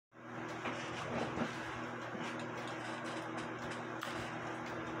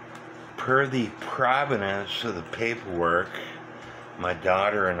Per the provenance of the paperwork, my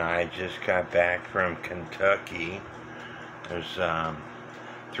daughter and I just got back from Kentucky. It was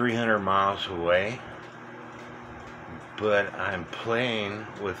 300 miles away, but I'm playing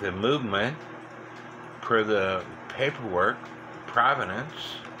with a movement per the paperwork,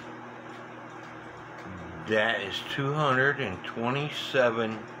 provenance, that is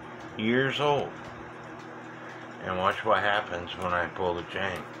 227 years old. And watch what happens when I pull the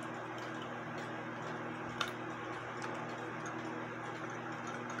chain.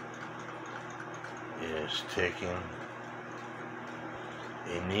 It is ticking.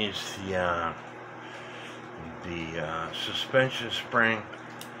 It needs the suspension spring.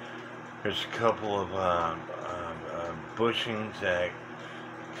 There's a couple of bushings that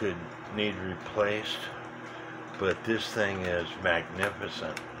could need replaced, but this thing is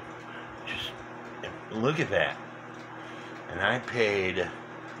magnificent. Just look at that. And I paid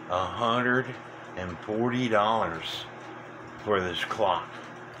 $140 for this clock.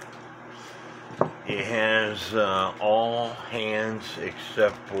 It has all hands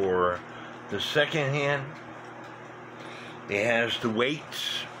except for the second hand. It has the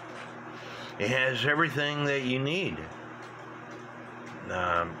weights. It has everything that you need.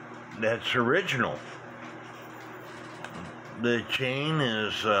 That's original. The chain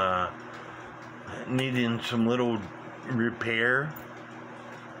is needing some little repair.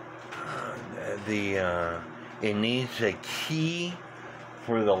 It needs a key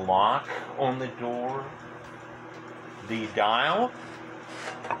for the lock on the door. The dial,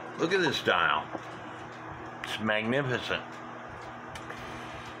 look at this dial. It's magnificent.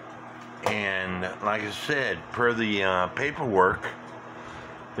 And like I said, per the paperwork,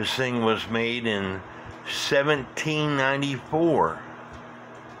 this thing was made in 1794.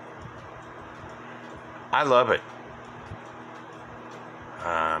 I love it.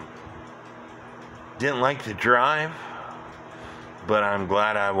 Didn't like the drive, but I'm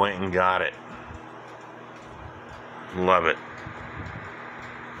glad I went and got it. Love it.